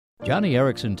Johnny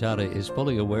Erickson Tada is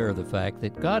fully aware of the fact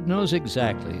that God knows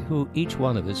exactly who each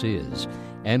one of us is.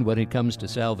 And when it comes to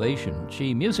salvation,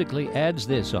 she musically adds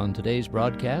this on today's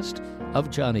broadcast of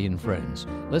Johnny and Friends.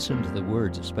 Listen to the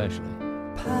words especially.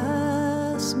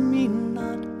 Pass me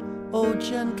not, O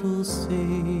gentle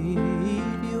Savior,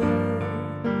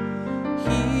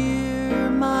 hear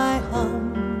my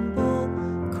humble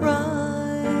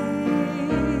cry,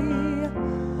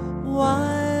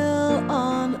 while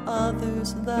on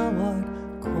others thou art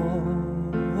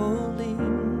calling.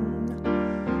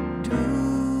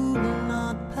 Do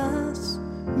not pass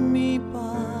me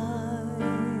by.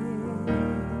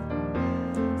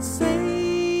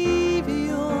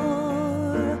 Savior,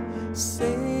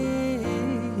 Savior,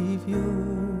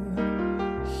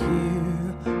 hear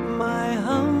my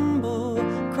humble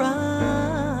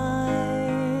cry,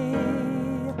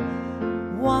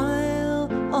 while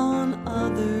on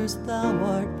others thou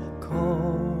art calling.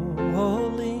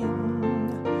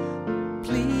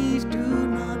 Please do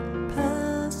not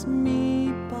pass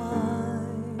me by.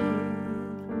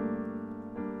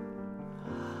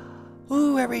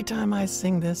 Ooh, every time I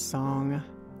sing this song,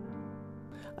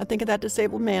 I think of that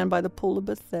disabled man by the pool of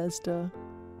Bethesda.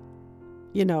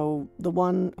 You know, the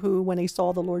one who, when he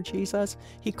saw the Lord Jesus,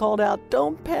 he called out,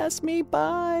 "Don't pass me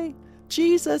by.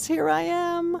 Jesus, here I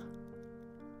am."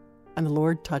 And the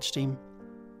Lord touched him.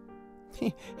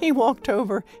 He walked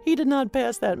over. He did not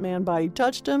pass that man by. He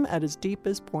touched him at his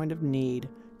deepest point of need.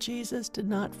 Jesus did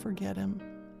not forget him.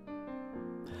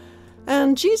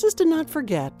 And Jesus did not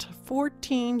forget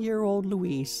 14-year-old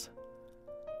Luis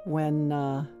when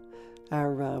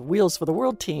our Wheels for the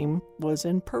World team was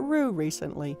in Peru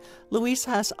recently. Luis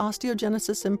has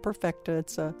osteogenesis imperfecta.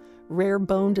 It's a rare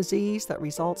bone disease that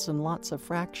results in lots of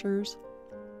fractures.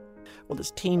 Well,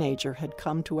 this teenager had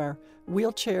come to our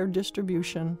wheelchair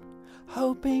distribution,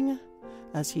 hoping,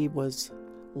 as he was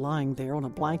lying there on a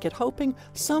blanket, hoping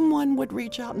someone would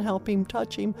reach out and help him,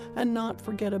 touch him, and not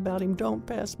forget about him. Don't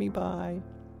pass me by.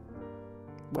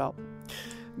 Well,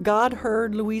 God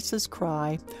heard Luis's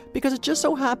cry, because it just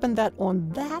so happened that on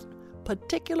that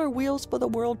particular Wheels for the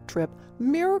World trip,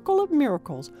 miracle of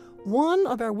miracles, one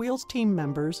of our Wheels team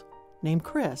members, named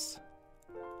Chris,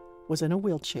 was in a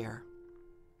wheelchair.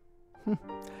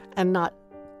 And not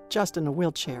just in a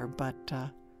wheelchair, but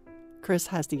Chris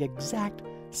has the exact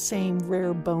same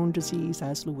rare bone disease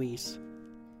as Luis.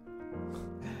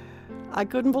 I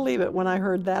couldn't believe it when I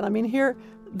heard that. I mean, here,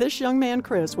 this young man,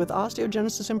 Chris, with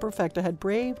osteogenesis imperfecta, had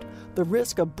braved the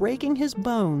risk of breaking his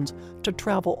bones to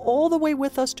travel all the way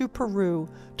with us to Peru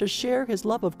to share his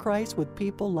love of Christ with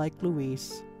people like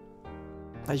Luis.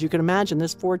 As you can imagine,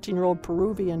 this 14-year-old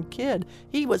Peruvian kid,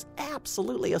 he was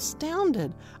absolutely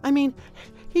astounded. I mean,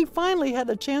 he finally had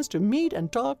the chance to meet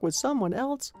and talk with someone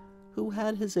else who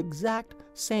had his exact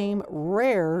same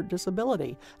rare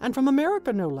disability, and from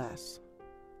America, no less.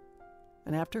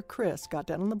 And after Chris got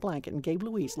down on the blanket and gave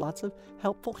Luis lots of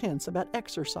helpful hints about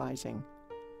exercising,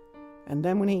 and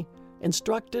then when he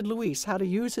instructed Luis how to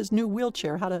use his new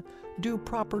wheelchair, how to do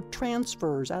proper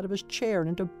transfers out of his chair and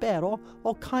into bed,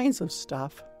 all kinds of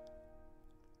stuff.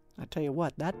 I tell you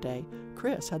what, that day,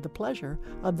 Chris had the pleasure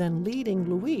of then leading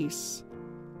Luis,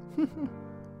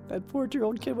 that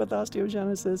 14-year-old kid with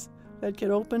osteogenesis, that kid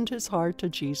opened his heart to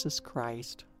Jesus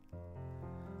Christ.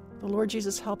 The Lord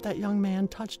Jesus helped that young man,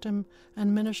 touched him,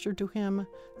 and ministered to him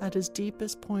at his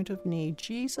deepest point of need.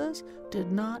 Jesus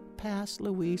did not pass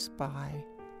Luis by.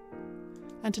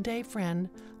 And today, friend,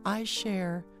 I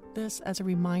share this as a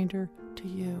reminder to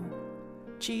you.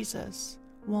 Jesus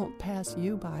won't pass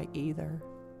you by either.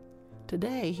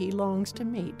 Today, he longs to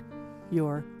meet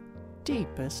your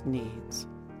deepest needs.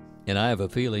 And I have a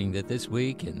feeling that this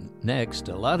week and next,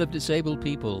 a lot of disabled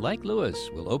people like Louis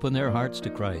will open their hearts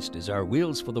to Christ as our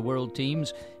Wheels for the World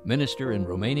teams minister in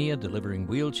Romania, delivering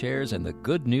wheelchairs and the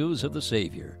good news of the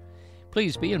Savior.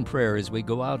 Please be in prayer as we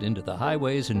go out into the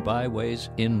highways and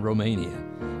byways in Romania,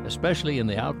 especially in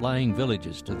the outlying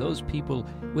villages, to those people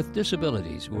with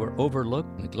disabilities who are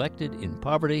overlooked, neglected, in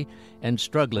poverty, and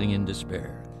struggling in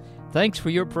despair. Thanks for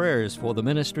your prayers for the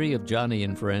ministry of Johnny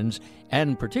and Friends,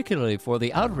 and particularly for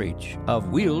the outreach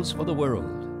of Wheels for the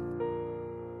World.